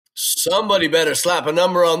Somebody better slap a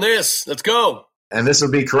number on this. Let's go. And this will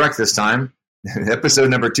be correct this time. Episode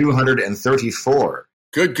number 234.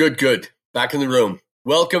 Good. Back in the room.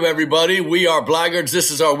 Welcome, everybody. We are Blaggards. This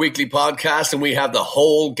is our weekly podcast, and we have the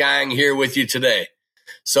whole gang here with you today.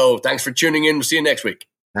 So thanks for tuning in. We'll see you next week.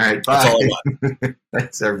 All right, bye.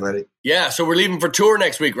 Thanks, everybody. Yeah, so we're leaving for tour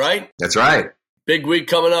next week, right? That's right. Big week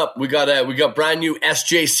coming up. We got brand new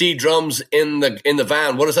SJC drums in the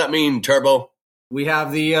van. What does that mean, Turbo? We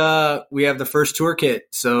have the first tour kit.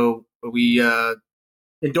 So we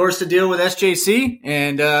endorsed a deal with SJC,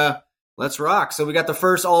 and let's rock. So we got the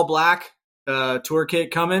first all black tour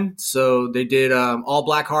kit coming. So they did all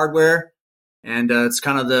black hardware, and it's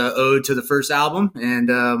kind of the ode to the first album.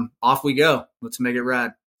 And off we go. Let's make it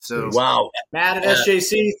rad. So wow, Matt at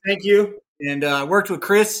SJC, thank you. And I worked with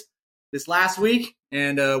Chris this last week,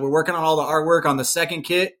 and we're working on all the artwork on the second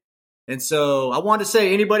kit. And so I want to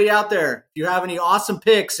say, anybody out there, if you have any awesome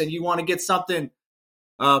picks and you want to get something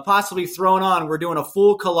possibly thrown on, we're doing a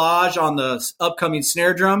full collage on the upcoming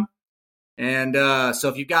snare drum. And so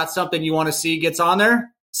if you've got something you want to see gets on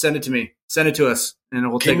there, send it to me. Send it to us, and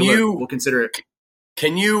we'll take a look. We'll consider it.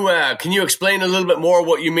 Can you explain a little bit more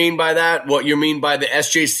what you mean by that? What you mean by the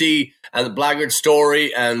SJC and the Blaggard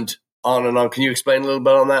story and on and on? Can you explain a little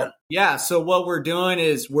bit on that? Yeah. So what we're doing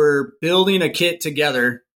is we're building a kit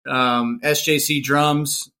together, SJC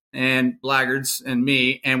drums and Blaggards and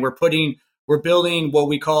me, and we're building what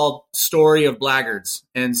we call Story of Blaggards.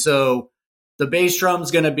 And so the bass drum's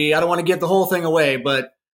going to be, I don't want to give the whole thing away,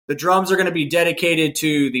 but the drums are going to be dedicated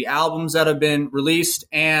to the albums that have been released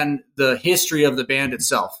and the history of the band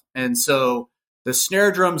itself. And so the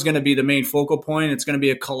snare drum's going to be the main focal point. It's going to be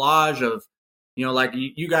a collage of, like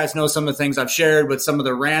you guys know some of the things I've shared with some of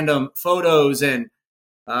the random photos and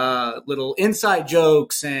little inside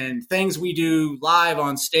jokes and things we do live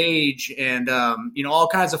on stage and, all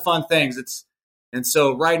kinds of fun things. And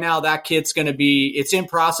so right now that kit's going to be, it's in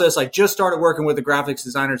process. I just started working with the graphics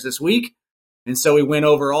designers this week. And so we went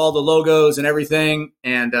over all the logos and everything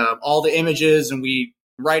and all the images. And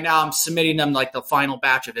right now I'm submitting them like the final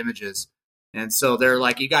batch of images. And so they're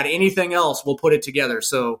like, you got anything else, we'll put it together.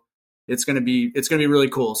 So it's going to be really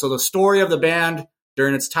cool. So the story of the band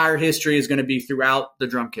during its entire history is going to be throughout the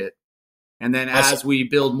drum kit. And then as we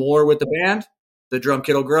build more with the band, the drum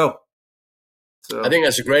kit will grow. So I think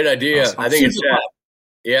that's a great idea. Awesome. I think it's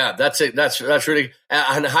yeah, that's it. That's really.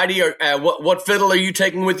 And Heidi, what fiddle are you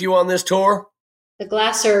taking with you on this tour? The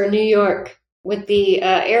Glasser, New York, with the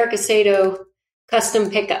Eric Aceto custom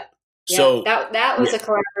pickup. Yeah, so that was a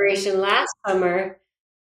collaboration last summer.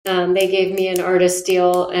 They gave me an artist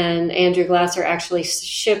deal, and Andrew Glasser actually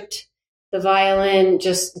shipped the violin,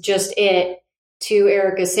 just it, to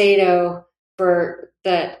Eric Aceto for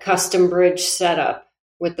that custom bridge setup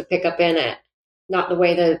with the pickup in it. Not the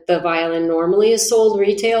way that the violin normally is sold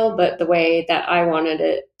retail, but the way that I wanted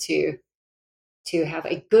it to have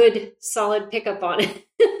a good, solid pickup on it.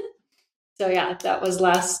 So yeah, that was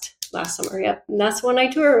last summer. Yep, and that's one I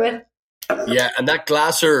tour with. Yeah, and that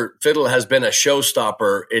Glasser fiddle has been a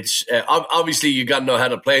showstopper. It's obviously you got to know how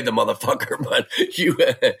to play the motherfucker,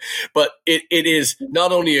 but it is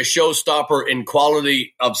not only a showstopper in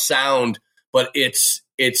quality of sound, but it's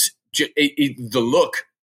the look.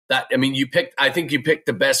 I think you picked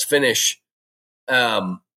the best finish.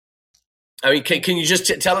 Can you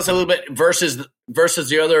just tell us a little bit versus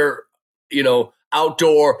the other,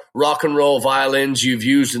 outdoor rock and roll violins you've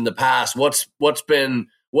used in the past? What's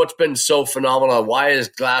been so phenomenal? Why is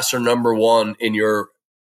Glasser number one in your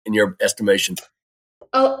estimation?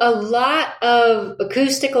 A lot of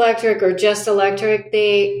acoustic electric or just electric,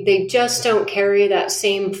 they just don't carry that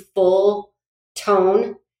same full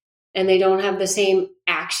tone, and they don't have the same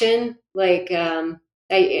action. Like I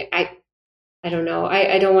don't know.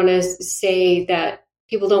 I don't want to say that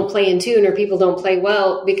people don't play in tune or people don't play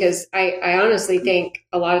well, because I honestly think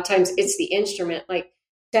a lot of times it's the instrument. Like,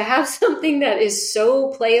 to have something that is so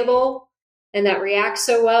playable and that reacts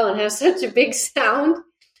so well and has such a big sound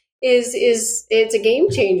is it's a game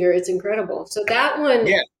changer. It's incredible. So that one,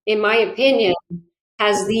 in my opinion,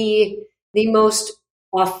 has the most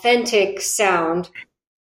authentic sound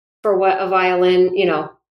for what a violin,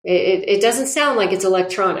 it doesn't sound like it's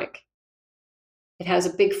electronic. It has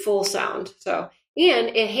a big full sound. So,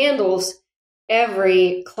 and it handles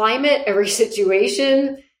every climate, every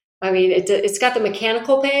situation. I mean, it's got the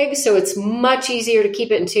mechanical peg, so it's much easier to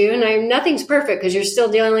keep it in tune. Nothing's perfect because you're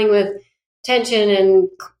still dealing with tension and,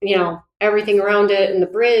 everything around it. And the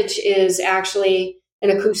bridge is actually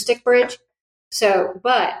an acoustic bridge. So,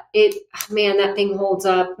 but that thing holds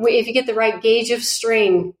up. If you get the right gauge of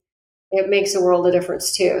string, it makes a world of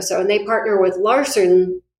difference too. So, and they partner with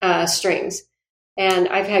Larson strings. And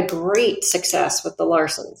I've had great success with the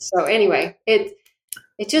Larsons. So anyway, it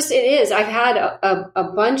is. I've had a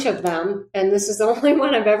bunch of them, and this is the only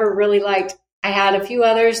one I've ever really liked. I had a few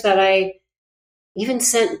others that I even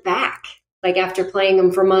sent back, like after playing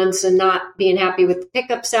them for months and not being happy with the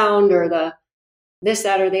pickup sound or the this,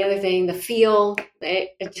 that, or the other thing, the feel. I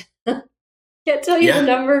can't tell you the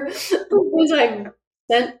number of things I've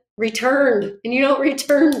returned, and you don't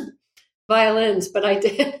return violins, but I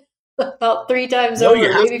did about 3 times over,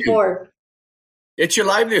 maybe 4. It's your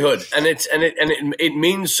livelihood, and it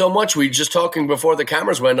means so much. We were just talking before the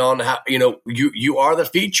cameras went on how you are the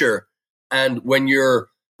feature, and when your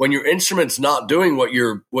instrument's not doing what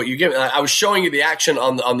you give. I was showing you the action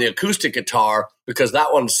on the acoustic guitar because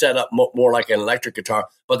that one's set up more like an electric guitar,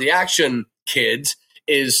 but the action, kids,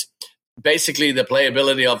 is basically the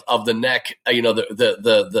playability of the neck.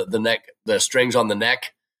 The neck, the strings on the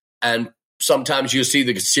neck, and sometimes you see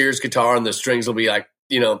the Sears guitar and the strings will be like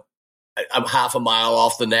I'm half a mile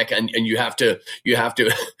off the neck, and you have to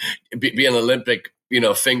be an Olympic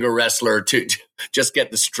finger wrestler to just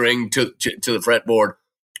get the string to the fretboard.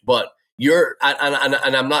 But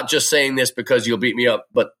and I'm not just saying this because you'll beat me up,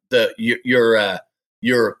 but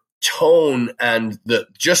your tone and the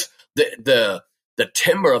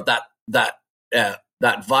timbre of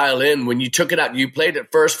that violin, when you took it out, you played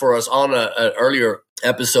it first for us on an earlier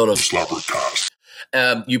episode of Slappercast.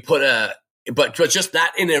 You put but just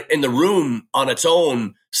that in the room on its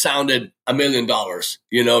own sounded $1 million.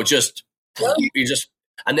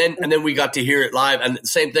 And then we got to hear it live, and the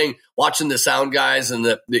same thing. Watching the sound guys and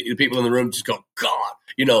the people in the room just go, God,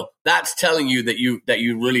 that's telling you that you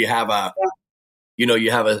really have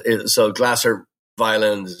so Glasser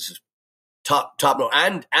violins, top note,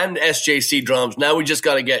 and SJC drums. Now we just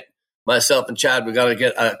got to get myself and Chad. We got to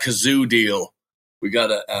get a kazoo deal. We got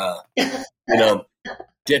to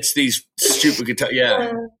gets these stupid guitar.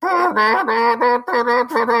 Yeah.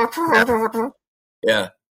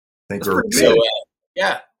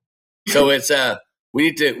 Yeah. So it's we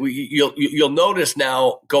need to. You'll notice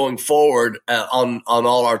now going forward on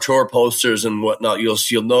all our tour posters and whatnot.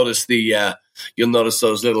 You'll notice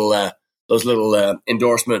those little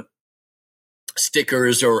endorsement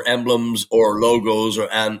stickers or emblems or logos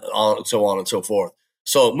and so on and so forth.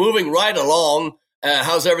 So moving right along,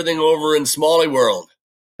 how's everything over in Smalley World?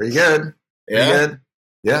 Pretty good. Yeah. Pretty good.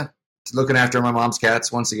 Yeah. Looking after my mom's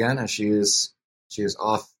cats once again, as she is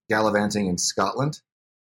off gallivanting in Scotland.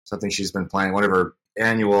 Something she's been planning, one of her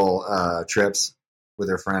annual trips with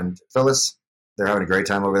her friend Phyllis. They're having a great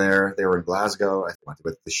time over there. They were in Glasgow. They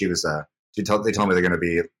told me they're going to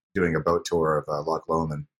be doing a boat tour of Loch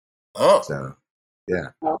Lomond. Oh, so yeah,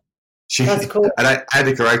 that's cool. And I had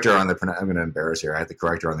to correct her on I'm going to embarrass her. I had to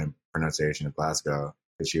correct her on the pronunciation of Glasgow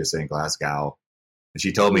because she was saying Glasgow, and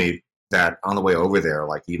she told me that on the way over there,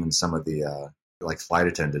 like even some of the flight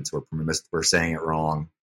attendants were saying it wrong,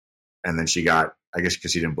 and then she got. I guess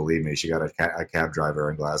because she didn't believe me, she got a cab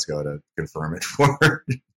driver in Glasgow to confirm it for her.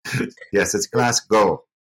 Yes, it's Glasgow.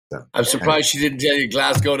 So, I'm surprised she didn't tell you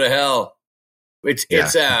Glasgow to hell. It's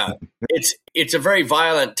a very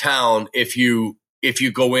violent town if you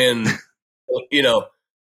go in,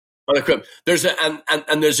 unequipped. There's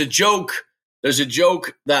a joke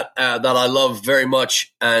that I love very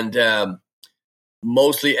much, and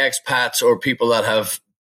mostly expats or people that have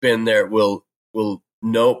been there will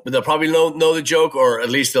know, but they'll probably know the joke, or at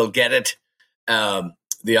least they'll get it.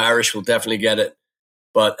 The Irish will definitely get it.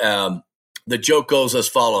 But the joke goes as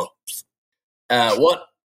follows. What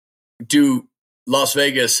do Las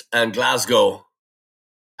Vegas and Glasgow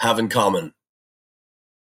have in common?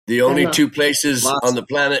 The only 2 places on the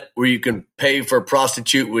planet where you can pay for a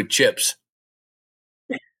prostitute with chips.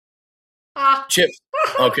 Chips.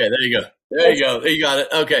 Okay, there you go. There you go. You got it.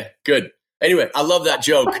 Okay, good. Anyway, I love that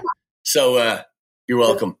joke. So, you're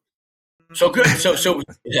welcome. So good. So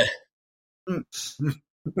yeah.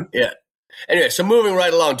 Yeah. Anyway, so moving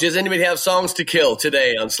right along. Does anybody have songs to kill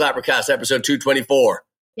today on Slappercast episode 224?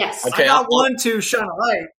 Yes. Okay, I got one to shine a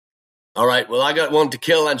light. All right. Well, I got one to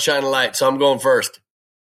kill and shine a light, so I'm going first.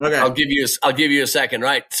 Okay. I'll give you a second,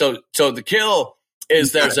 right? So the kill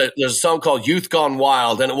is there's a song called Youth Gone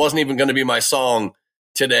Wild, and it wasn't even going to be my song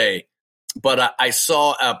today, but I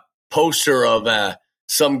saw a poster of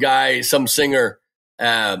some singer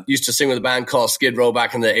used to sing with a band called Skid Row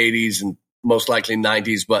back in the 80s and most likely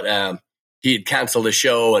 90s, but he had canceled the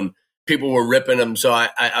show and people were ripping him. So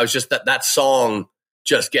I was just that song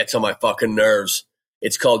just gets on my fucking nerves.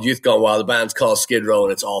 It's called Youth Gone Wild. The band's called Skid Row,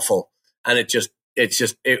 and it's awful. And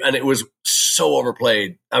it was so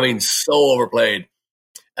overplayed. I mean, so overplayed.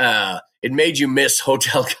 It made you miss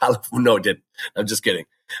Hotel California. No, it didn't. I'm just kidding.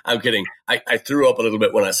 I'm kidding. I threw up a little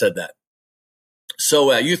bit when I said that.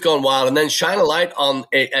 So Youth Gone Wild, and then Shine a Light on,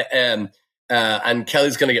 and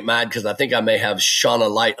Kelly's going to get mad because I think I may have shone a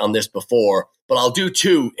light on this before, but I'll do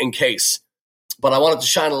two in case. But I wanted to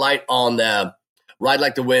shine a light on Ride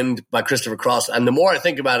Like the Wind by Christopher Cross. And the more I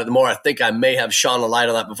think about it, the more I think I may have shone a light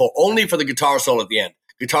on that before, only for the guitar solo at the end.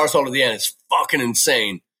 Guitar solo at the end is fucking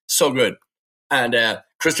insane. So good. And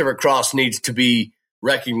Christopher Cross needs to be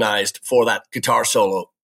recognized for that guitar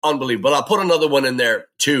solo. Unbelievable. But I'll put another one in there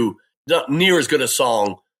too. Not near as good a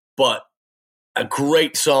song, but a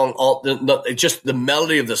great song. Just the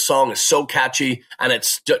melody of the song is so catchy, and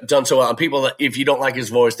it's done so well. And people, if you don't like his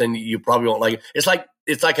voice, then you probably won't like it.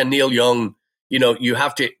 It's like a Neil Young. You know, you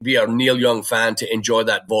have to be a Neil Young fan to enjoy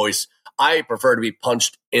that voice. I prefer to be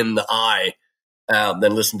punched in the eye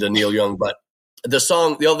than listen to Neil Young. But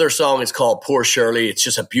the other song is called Poor Shirley. It's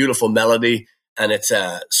just a beautiful melody, and it's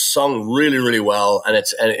sung really, really well. And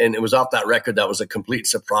it was off that record that was a complete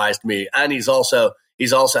surprise to me. And he's also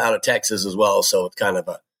out of Texas as well, so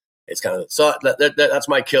so that's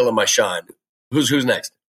my kill and my shine. Who's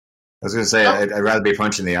next? I was going to say, I'd rather be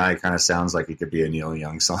punched in the eye. Kind of sounds like it could be a Neil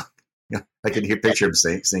Young song. I could picture him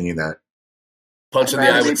singing that. Punch in the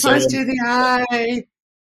eye. Punch in the eye.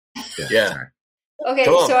 Yeah. Okay,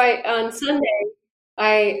 so on Sunday,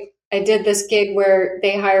 I did this gig where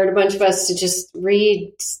they hired a bunch of us to just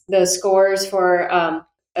read the scores for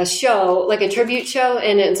a show, like a tribute show,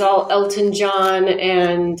 and it's all Elton John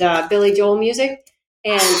and Billy Joel music.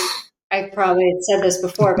 And I probably had said this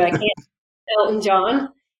before, but I can't Elton John,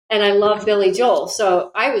 and I love Billy Joel.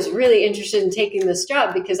 So I was really interested in taking this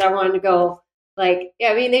job because I wanted to go,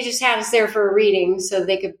 they just had us there for a reading so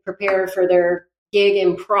they could prepare for their gig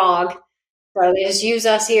in Prague. So they just use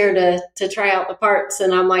us here to try out the parts.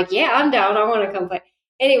 And I'm like, yeah, I'm down. I want to come play.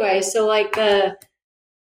 Anyway, so I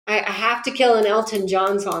have to kill an Elton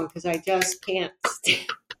John song because I just can't stand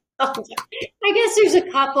Elton John. I guess there's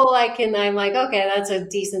a couple I'm like, okay, that's a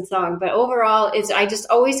decent song. But overall, I just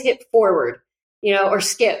always hit forward, or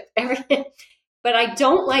skip everything. But I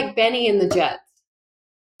don't like Benny and the Jets.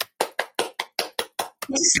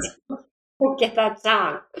 Don't get that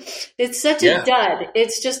song. It's such a dud.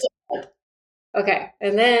 It's just a dud. Okay.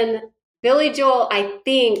 And then Billy Joel, I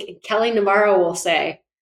think Kelly Navarro will say,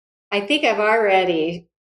 I think I've already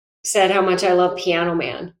said how much I love Piano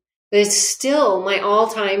Man, but it's still my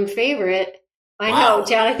all-time favorite. I know,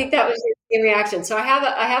 Chad, I think that was your reaction. So I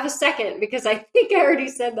have a second because I think I already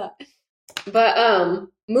said that. But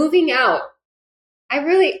Moving Out,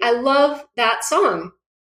 I love that song.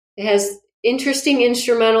 It has interesting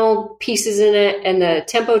instrumental pieces in it, and the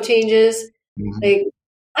tempo changes. Mm-hmm.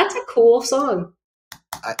 That's a cool song.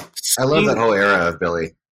 I love that whole era of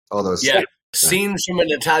Billy. All those Scenes from an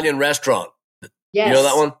Italian Restaurant. Yes. You know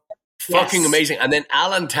that one? Fucking amazing. And then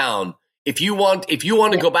Allentown. If you want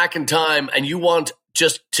to go back in time and you want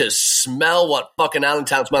just to smell what fucking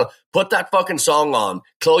Allentown smells, put that fucking song on.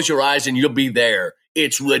 Close your eyes and you'll be there.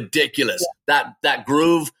 It's ridiculous. Yeah. That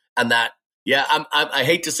groove and that. Yeah, I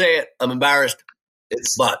hate to say it. I'm embarrassed.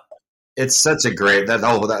 It's such a great that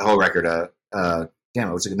whole record. It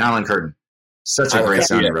was like Nylon Curtain. Such a great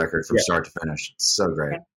sounding record from start to finish. It's so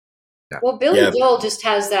great. Yeah. Well, Billy Joel just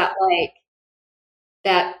has that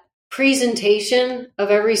that presentation of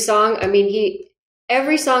every song. I mean,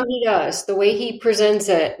 every song he does, the way he presents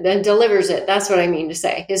it, then delivers it. That's what I mean to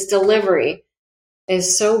say. His delivery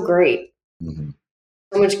is so great. Mm-hmm.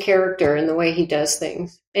 So much character in the way he does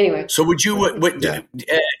things. Anyway, so would you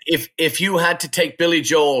if you had to take Billy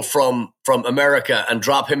Joel from America and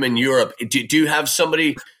drop him in Europe? Do you have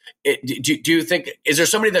somebody? Do you think is there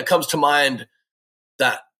somebody that comes to mind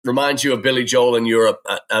that reminds you of Billy Joel in Europe?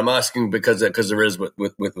 I'm asking because there is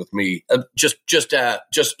with me. Just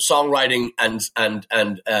songwriting and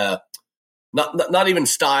not even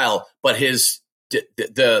style, but his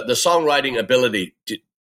the songwriting ability.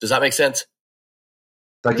 Does that make sense?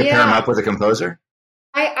 Like to pair him up with a composer?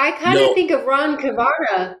 I kind of think of Ron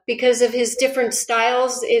Cavara because of his different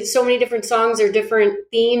styles. So many different songs are different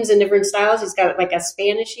themes and different styles. He's got like a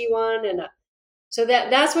Spanishy one, so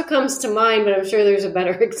that's what comes to mind. But I'm sure there's a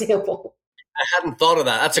better example. I hadn't thought of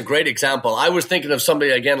that. That's a great example. I was thinking of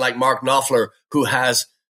somebody again like Mark Knopfler, who has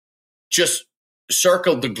just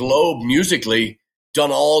circled the globe musically,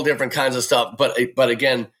 done all different kinds of stuff. But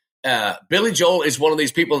again. Billy Joel is one of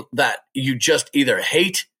these people that you just either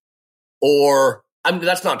hate or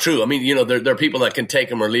that's not true. I mean, there are people that can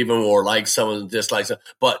take him or leave him or like someone dislikes him.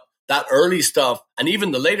 But that early stuff and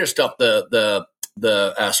even the later stuff, the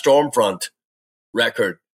Stormfront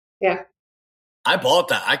record. Yeah. I bought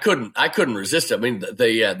that. I couldn't resist it. I mean,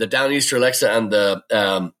 the Downeaster Alexa and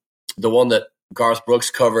the one that Garth Brooks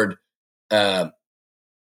covered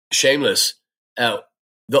Shameless.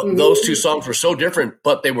 Those two songs were so different,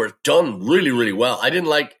 but they were done really, really well. I didn't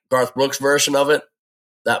like Garth Brooks' version of it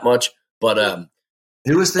that much, but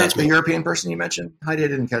who was the European person you mentioned? Heidi, I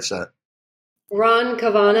didn't catch that. Ron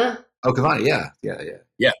Cavana. Oh, Cavani,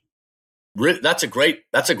 yeah. That's a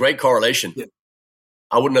great correlation. Yeah.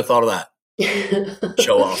 I wouldn't have thought of that.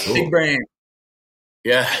 Show off. Big brain.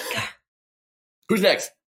 Yeah. Who's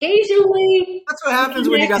next? Occasionally. That's what happens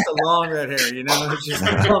when you got the long red hair, you know? It's just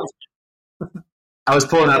I was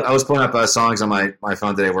pulling up songs on my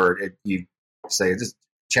phone today where you say just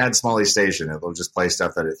Chad Smalley Station. It'll just play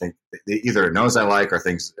stuff that it either knows I like or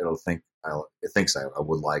thinks I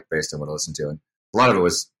would like based on what I listen to. And a lot of it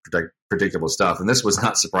was predictable stuff, and this was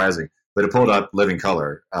not surprising. But it pulled up Living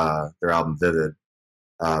Color, their album Vivid,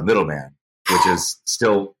 Middleman, which is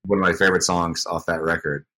still one of my favorite songs off that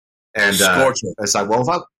record. And I said,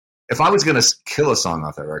 well, if I was going to kill a song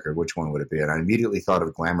off that record, which one would it be? And I immediately thought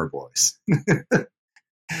of Glamour Boys.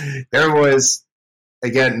 Glamour Boys,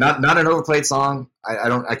 again, not an overplayed song.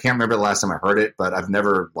 I can't remember the last time I heard it, but I've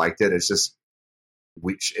never liked it. It's just,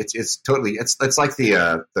 it's like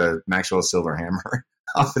the Maxwell Silver Hammer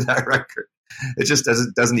off of that record. It just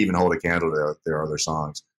doesn't even hold a candle to their other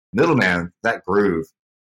songs. Middleman, that groove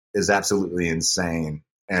is absolutely insane,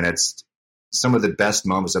 and it's some of the best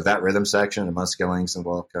moments of that rhythm section of Muskellings and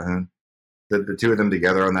Will Cahoon. The two of them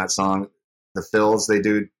together on that song, the fills they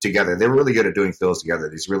do together, they were really good at doing fills together.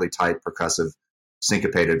 These really tight, percussive,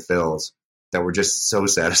 syncopated fills that were just so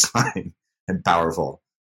satisfying and powerful.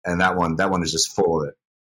 And that one is just full of it.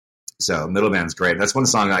 So Middleman's great. That's one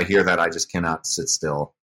song I hear that I just cannot sit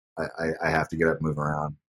still. I have to get up and move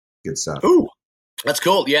around. Good stuff. Ooh, that's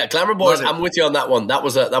cool. Yeah, Glamour Boys. I'm with you on that one. That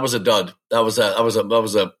was a dud. That was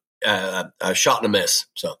a shot and a miss.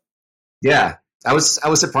 So yeah, I was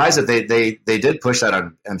surprised that they did push that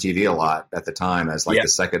on MTV a lot at the time as like the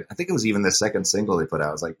second. I think it was even the second single they put out.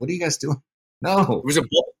 I was like, what are you guys doing? No,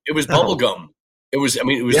 it was bubblegum. It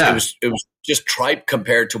was just tripe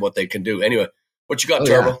compared to what they can do. Anyway, what you got,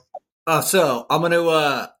 Turbo? So I'm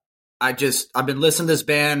gonna I've been listening to this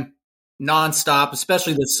band nonstop,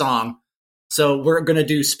 especially this song. So we're gonna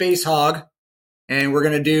do Space Hog, and we're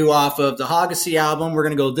gonna do off of the Hogacy album. We're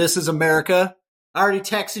gonna go This Is America. I already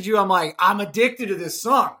texted you. I'm like, I'm addicted to this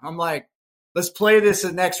song. I'm like, let's play this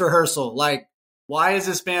at next rehearsal. Like, why is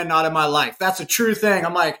this band not in my life? That's a true thing.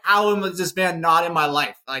 I'm like, how is this band not in my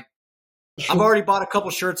life? Like, I've already bought a couple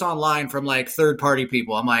shirts online from like third party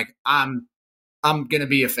people. I'm like, I'm gonna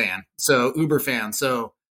be a fan. So Uber fan.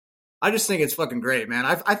 So I just think it's fucking great, man.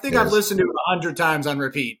 I think I've listened to it 100 times on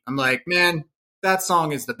repeat. I'm like, man, that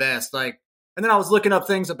song is the best. Like, and then I was looking up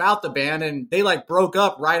things about the band, and they like broke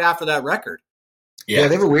up right after that record. Yeah,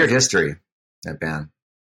 they have a weird history, that band.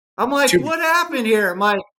 I'm like, what happened here? I'm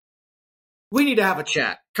like, we need to have a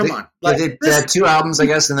chat. Come on. Like, they had 2 albums, I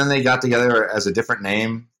guess, and then they got together as a different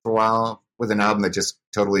name for a while with an album that just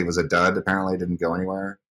totally was a dud. Apparently, didn't go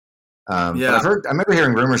anywhere. But I remember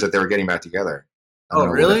hearing rumors that they were getting back together. Oh,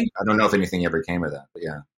 really? I don't know if anything ever came of that, but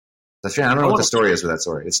yeah. That's I don't know what the story is with that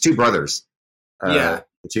story. It's 2 brothers. The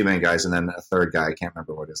 2 main guys, and then a third guy. I can't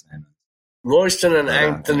remember what his name is. Royston and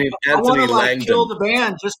Anthony Langdon. Kill the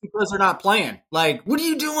band just because they're not playing. Like, what are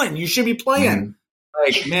you doing? You should be playing.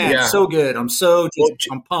 Like, man, so good. I'm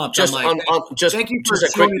pumped. Just I'm like, thank you for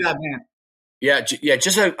showing me that band. Yeah.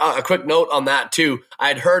 Just a quick note on that too.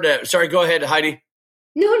 I'd heard. Sorry, go ahead, Heidi.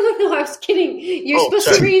 No. I was kidding. You're supposed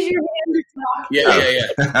to raise your hand to talk.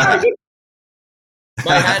 Yeah.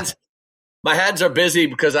 My hands are busy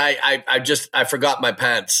because I forgot my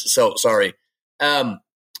pants. So sorry. So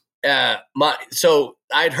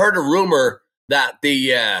I'd heard a rumor that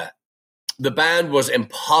the band was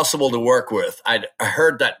impossible to work with. I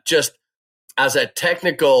heard that just as a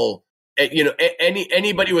technical,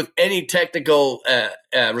 anybody with any technical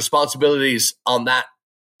responsibilities on that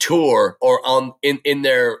tour or in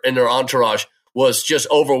their entourage was just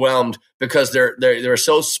overwhelmed because they're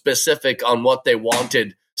so specific on what they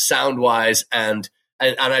wanted sound wise, and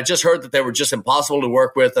I just heard that they were just impossible to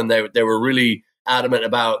work with, and they were really adamant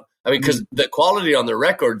about. I mean, because the quality on their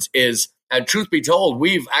records is, and truth be told,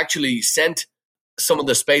 we've actually sent some of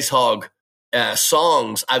the Space Hog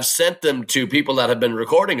songs. I've sent them to people that have been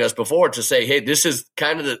recording us before to say, hey, this is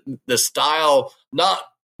kind of the style, not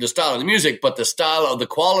the style of the music, but the style of the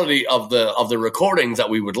quality of the recordings that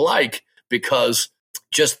we would like, because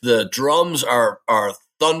just the drums are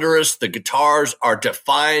thunderous, the guitars are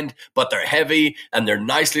defined, but they're heavy and they're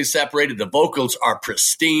nicely separated. The vocals are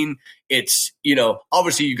pristine. It's,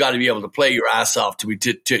 obviously you got to be able to play your ass off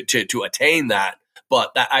to attain that.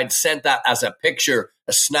 But I'd sent that as a picture,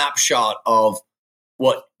 a snapshot of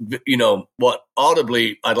what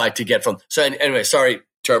audibly I'd like to get from. So anyway, sorry,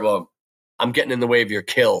 Turbo, I'm getting in the way of your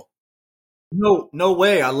kill. No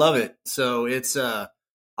way. I love it. So it's I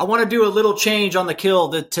want to do a little change on the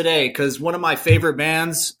kill today because one of my favorite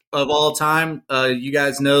bands of all time, you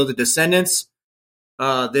guys know the Descendants.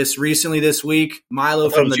 This week, Milo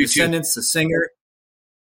from the Descendants, the singer,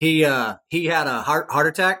 he had a heart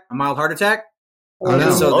attack, a mild heart attack. Oh,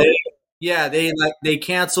 no. So they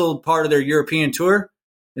canceled part of their European tour.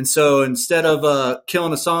 And so instead of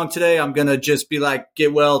killing a song today, I'm going to just be like,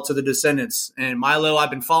 get well to the Descendants. And Milo, I've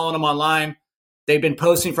been following him online. They've been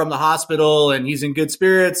posting from the hospital and he's in good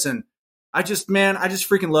spirits. And I just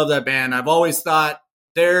freaking love that band. I've always thought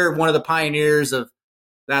they're one of the pioneers of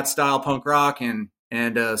that style punk rock. And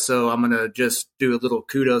so I'm going to just do a little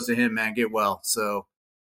kudos to him, man. Get well. So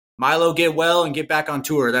Milo, get well and get back on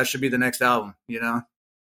tour. That should be the next album,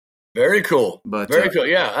 Very cool. But very cool.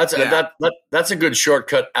 Yeah, that's a good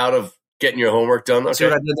shortcut out of getting your homework done. Okay. See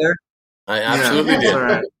what I did there? I absolutely did.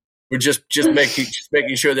 Right. We're just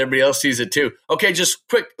making sure that everybody else sees it too. Okay, just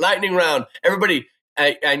quick lightning round. Everybody,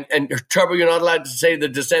 and Turbo, you're not allowed to say the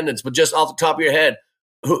Descendants, but just off the top of your head,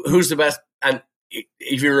 who's the best? And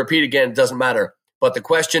if you repeat again, it doesn't matter. But the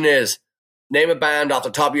question is, name a band off the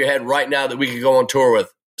top of your head right now that we could go on tour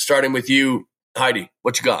with. Starting with you, Heidi.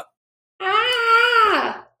 What you got?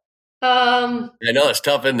 I know it's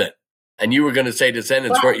tough, isn't it? And you were going to say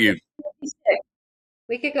Descendants, weren't you? 56.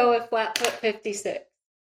 We could go with Flatfoot 56.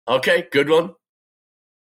 Okay, good one.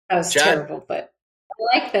 That was Chad? terrible, but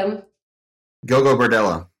I like them. Go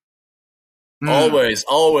Bordella.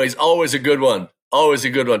 Always a good one. Always a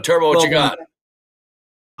good one. Turbo, what you got?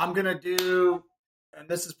 I'm going to do, and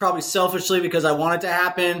this is probably selfishly because I want it to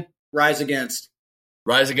happen, Rise Against.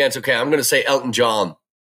 Rise Against. Okay, I'm going to say Elton John.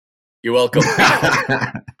 You're welcome. All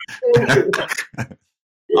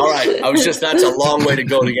right. That's a long way to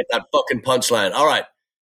go to get that fucking punchline. All right.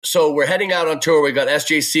 So we're heading out on tour. We got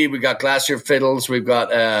SJC, we got Glacier Fiddles, we've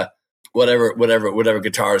got whatever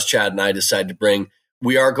guitars Chad and I decide to bring.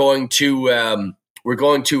 We are going to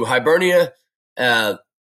Hibernia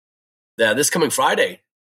this coming Friday.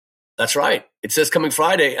 That's right. It's this coming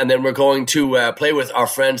Friday, and then we're going to play with our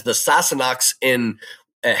friends the Sassenachs in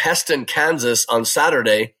Heston, Kansas on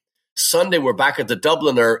Saturday. Sunday we're back at the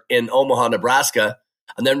Dubliner in Omaha, Nebraska,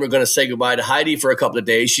 and then we're going to say goodbye to Heidi for a couple of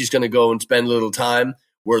days. She's going to go and spend a little time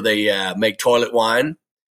where they make toilet wine.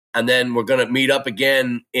 And then we're going to meet up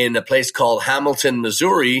again in a place called Hamilton,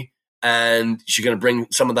 Missouri. And she's going to bring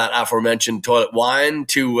some of that aforementioned toilet wine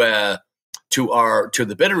to the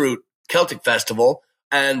Bitterroot Celtic Festival.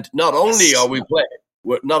 And not only are we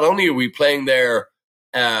playing there,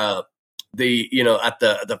 at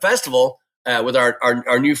the festival with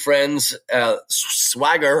our new friends,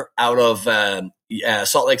 Swagger out of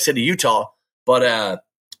Salt Lake City, Utah, but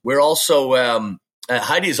we're also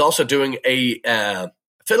Heidi is also doing a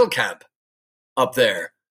fiddle camp up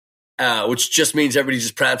there, which just means everybody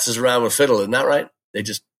just prances around with fiddle. Isn't that right?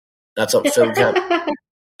 That's up fiddle camp.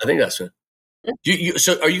 I think that's it.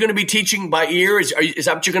 So are you going to be teaching by ear? Is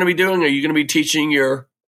that what you're going to be doing? Are you going to be teaching your?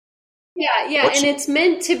 Yeah, and it's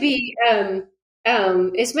meant to be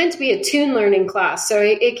a tune learning class. So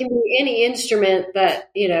it can be any instrument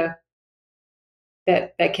that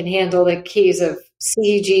that can handle the keys of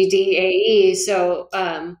C, G, D, A, E. So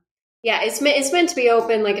it's meant to be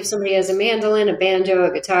open. Like if somebody has a mandolin, a banjo,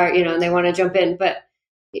 a guitar, and they want to jump in, but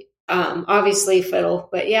obviously fiddle.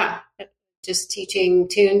 But yeah, just teaching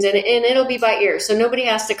tunes and it'll be by ear. So nobody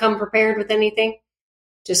has to come prepared with anything.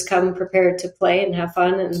 Just come prepared to play and have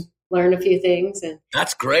fun and learn a few things. And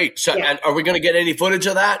that's great. So, and are we going to get any footage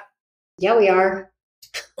of that? Yeah, we are.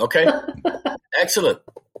 Okay. Excellent.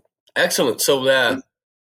 So,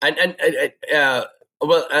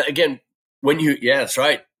 again, that's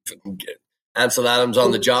right. Ansel Adams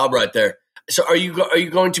on the job right there. So are you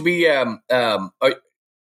going to be,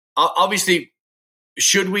 obviously,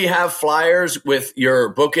 should we have flyers with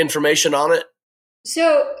your book information on it?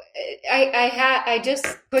 So I just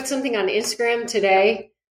put something on Instagram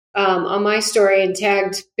today on my story and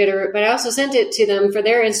tagged Bitterroot, but I also sent it to them for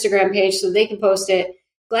their Instagram page so they can post it.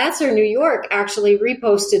 Glatzer, New York actually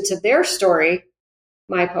reposted to their story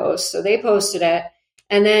my post, so they posted it.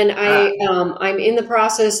 And then I'm in the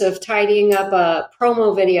process of tidying up a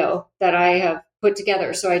promo video that I have put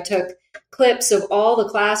together. So I took clips of all the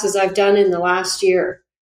classes I've done in the last year.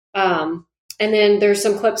 And then there's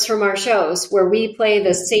some clips from our shows where we play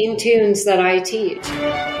the same tunes that I teach.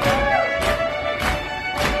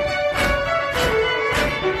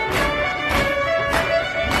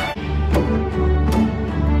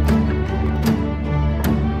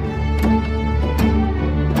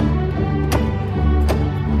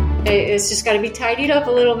 It's just got to be tidied up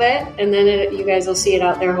a little bit, and then you guys will see it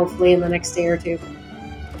out there hopefully in the next day or two.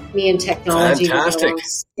 Me and technology. Fantastic.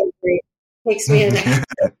 Takes me in there.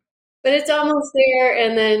 But it's almost there,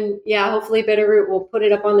 and then hopefully Bitterroot will put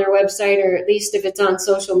it up on their website, or at least if it's on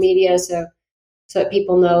social media, so that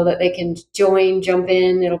people know that they can jump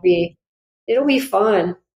in. It'll be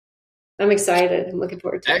fun. I'm excited. I'm looking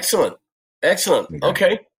forward to it. Excellent.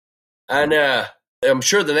 Okay. And I'm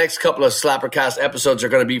sure the next couple of Slappercast episodes are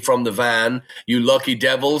going to be from the van, you lucky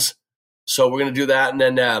devils. So we're going to do that. And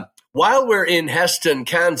then while we're in Heston,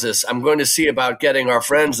 Kansas, I'm going to see about getting our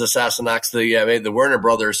friends, the Sassenachs, the Werner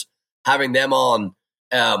brothers, having them on.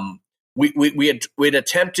 We had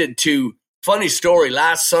attempted to, funny story,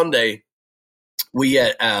 last Sunday, we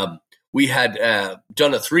had done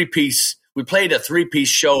a 3-piece, we played a 3-piece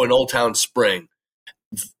show in Old Town Spring.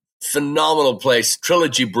 Phenomenal place,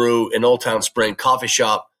 Trilogy Brew in Old Town Spring, coffee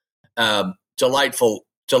shop, delightful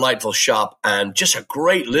shop, and just a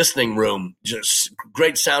great listening room, just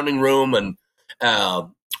great sounding room, and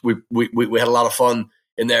we had a lot of fun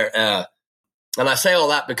in there. And I say all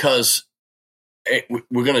that because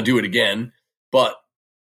we're going to do it again, but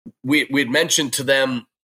we'd mentioned to them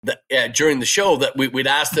that during the show that we'd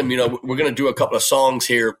asked them, we're going to do a couple of songs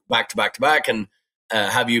here back to back to back, and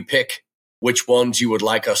have you pick which ones you would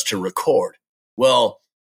like us to record. Well,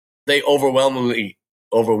 they overwhelmingly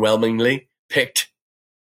picked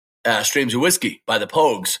Streams of Whiskey by the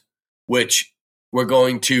Pogues, which we're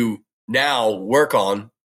going to now work on.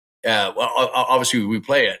 Obviously we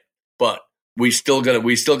play it, but we still got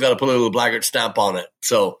to put a little Blackguard stamp on it.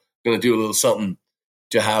 So going to do a little something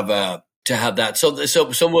to have that. So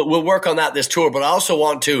we'll work on that this tour, but I also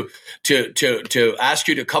want to ask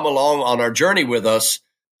you to come along on our journey with us.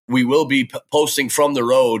 We will be posting from the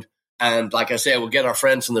road, and like I say, we'll get our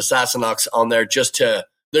friends from the Sassenachs on there.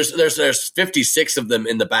 There's 56 of them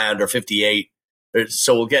in the band, or 58.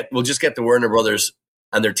 So we'll just get the Werner brothers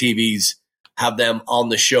and their TVs, have them on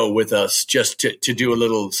the show with us, just to do a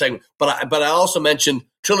little segment. But I also mentioned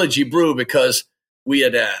Trilogy Brew because we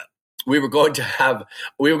were going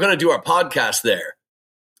to do our podcast there,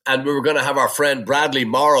 and we were going to have our friend Bradley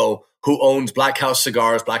Morrow, who owns Black House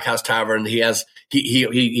Cigars, Black House Tavern. He does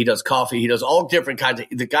coffee. He does all different kinds.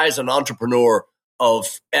 The guy's an entrepreneur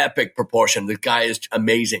of epic proportion. The guy is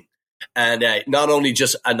amazing, and not only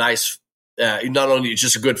just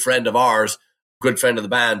a good friend of ours, good friend of the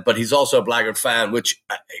band, but he's also a Blackguard fan. Which,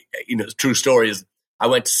 the true story is, I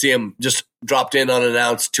went to see him, just dropped in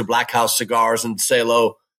unannounced to Black House Cigars and say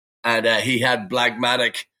hello, and he had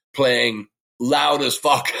Blackmatic playing loud as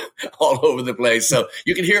fuck all over the place. So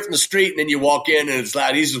you can hear it from the street, and then you walk in and it's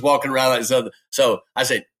loud. He's just walking around like so. So I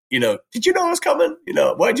said, did you know it was coming?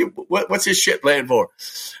 What's this shit playing for?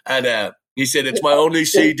 And he said, it's my only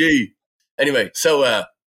CD. Anyway, so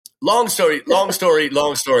long story,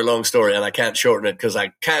 and I can't shorten it because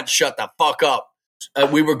I can't shut the fuck up.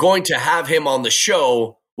 We were going to have him on the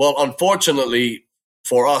show. Well, unfortunately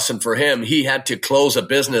for us and for him, he had to close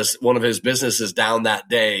one of his businesses down that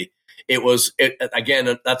day.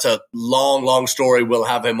 Again, that's a long story. We'll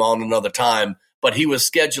have him on another time, but he was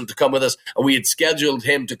scheduled to come with us, and we had scheduled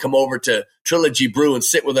him to come over to Trilogy Brew and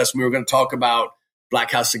sit with us. And we were going to talk about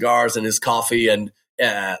Black House Cigars and his coffee and,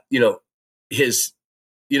 his,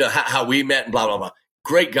 how we met and blah, blah, blah.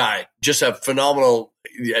 Great guy. Just a phenomenal,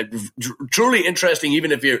 truly interesting,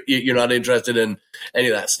 even if you're not interested in any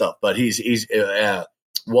of that stuff, but he's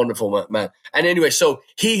wonderful man. And anyway, so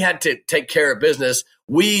he had to take care of business.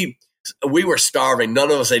 We were starving. None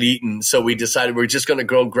of us had eaten. So we decided we're just going to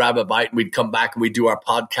go grab a bite, and we'd come back and we'd do our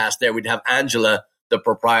podcast there. We'd have Angela, the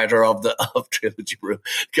proprietor of Trilogy Brew,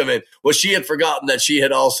 come in. Well, she had forgotten that she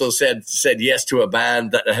had also said yes to a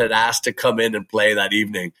band that had asked to come in and play that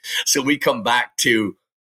evening. So we come back to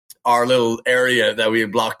our little area that we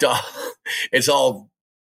had blocked off. It's all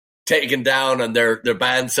taken down, and their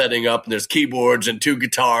band setting up, and there's keyboards and 2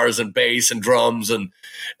 guitars and bass and drums and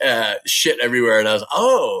shit everywhere. And I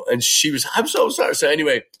was, and she was, I'm so sorry. So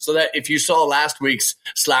anyway, so that if you saw last week's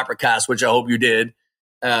Slappercast, which I hope you did,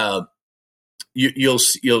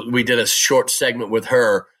 we did a short segment with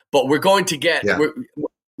her, but we're going to get, we're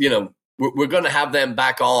going to have them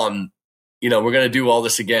back on, we're going to do all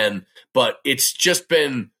this again, but it's just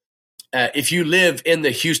been, if you live in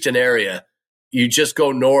the Houston area, you just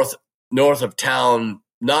go north of town,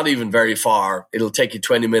 not even very far. It'll take you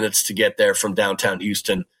 20 minutes to get there from downtown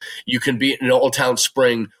Houston. You can be in Old Town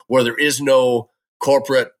Spring, where there is no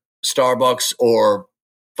corporate Starbucks or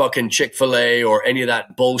fucking Chick-fil-A or any of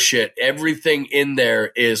that bullshit. Everything in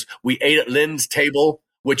there is, we ate at Lynn's table,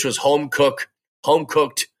 which was home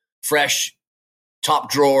cooked, fresh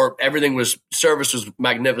top drawer. Service was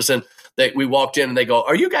magnificent. We walked in and they go,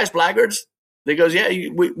 "Are you guys Blackguards?" They goes, "Yeah,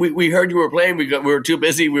 we heard you were playing. We were too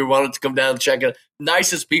busy. We wanted to come down and check it."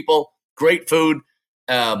 Nicest people, great food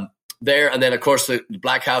there. And then, of course, the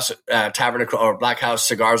Black House Tavern or Black House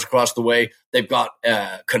Cigars across the way. They've got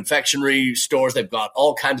confectionery stores. They've got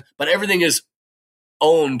all kinds, but everything is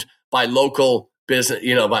owned by local business,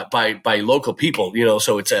 by local people,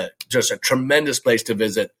 so it's just a tremendous place to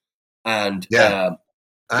visit. And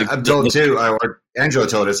I'm told too, or Angela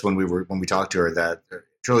told us when we talked to her that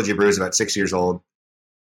Trilogy Brew is about 6 years old,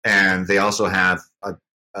 and they also have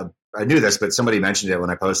I knew this, but somebody mentioned it when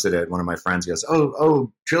I posted it. One of my friends goes,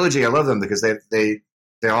 "Oh, Trilogy, I love them because they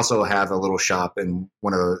also have a little shop in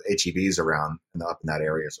one of the HEBs around up in that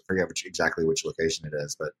area." So I forget exactly which location it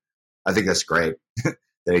is, but I think that's great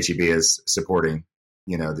that HEB is supporting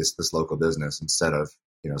this local business instead of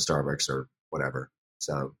Starbucks or whatever.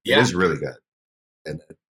 So it is really good. And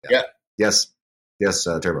yes,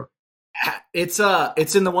 Turbo. It's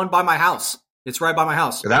in the one by my house. It's right by my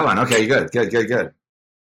house. That one. Okay, good.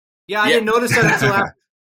 Yeah, I didn't notice that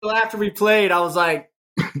until after we played. I was like,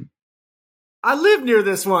 I live near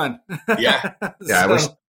this one. Yeah. Yeah,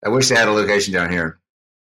 I wish they had a location down here.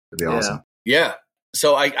 It'd be awesome. Yeah.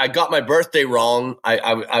 So I got my birthday wrong.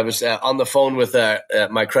 I was on the phone with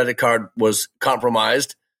my credit card was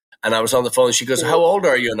compromised, and I was on the phone. And she goes, "How old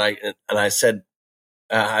are you?" And I said,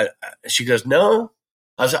 she goes, "No."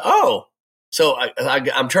 I was like, "Oh." So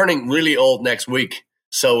I'm turning really old next week.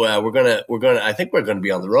 So we're gonna. I think we're gonna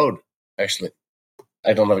be on the road. Actually,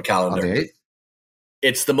 I don't have a calendar. On the 8th?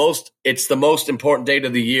 It's the most important date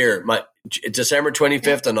of the year. December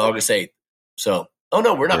 25th and August 8th. So,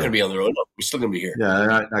 no, we're not going to be on the road. No, we're still going to be here.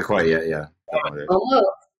 Yeah, not quite yet. Yeah,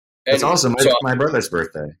 it's And also my brother's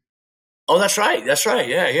birthday. Oh, that's right.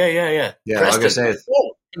 Yeah. Yeah, Preston. August 8th.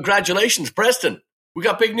 Oh, congratulations, Preston. We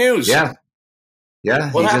got big news. Yeah.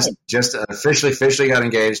 What He happened? just officially got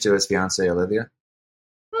engaged to his fiancée Olivia.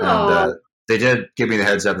 And they did give me the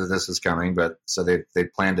heads up that this was coming, but so they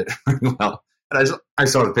planned it really well. And I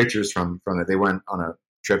saw the pictures from it. They went on a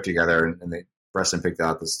trip together, and Preston picked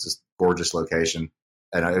out this just gorgeous location,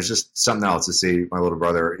 and it was just something else to see my little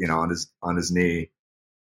brother, on his knee,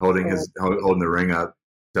 holding the ring up.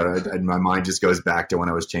 So my mind just goes back to when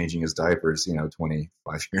I was changing his diapers,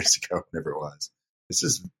 25 years ago, whatever it was. It's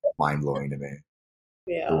just mind blowing to me.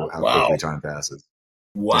 Yeah. How Wow. quickly time passes.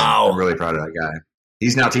 Wow. I'm really proud of that guy.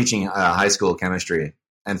 He's now teaching high school chemistry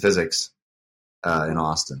and physics in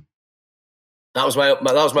Austin. That was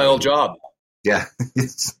my old job. Yeah.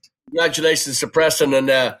 Congratulations to Preston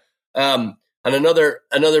and another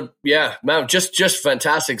man, just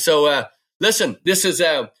fantastic. So listen, this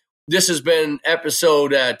has been episode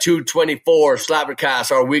 224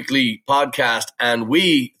 Slappercast, our weekly podcast, and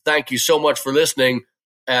we thank you so much for listening.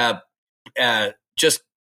 Just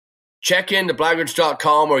check in to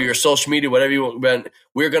blackguards.com or your social media, whatever you want.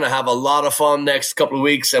 We're going to have a lot of fun next couple of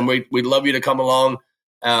weeks, and we'd love you to come along.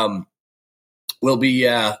 We'll be,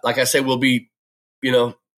 like I say,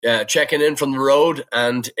 checking in from the road,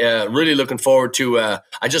 and really looking forward to,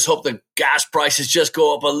 I just hope the gas prices just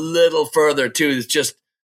go up a little further too. It's just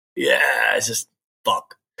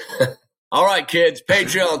fuck. All right, kids,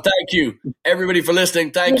 Patreon. Thank you everybody for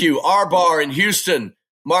listening. Thank you. R Bar in Houston,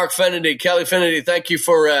 Mark Finity, Kelly Finity. Thank you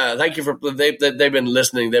for they've been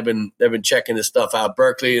listening. They've been checking this stuff out.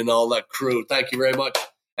 Berkeley and all that crew. Thank you very much.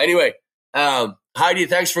 Anyway, Heidi,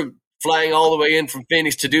 thanks for flying all the way in from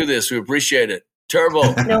Phoenix to do this. We appreciate it. Turbo.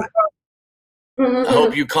 No problem. I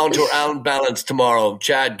hope you contour and balance tomorrow.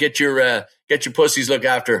 Chad, get your pussies looked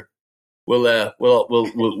after. We'll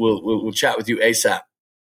chat with you ASAP.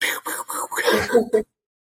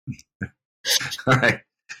 All right.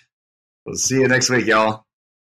 We'll see you next week, y'all.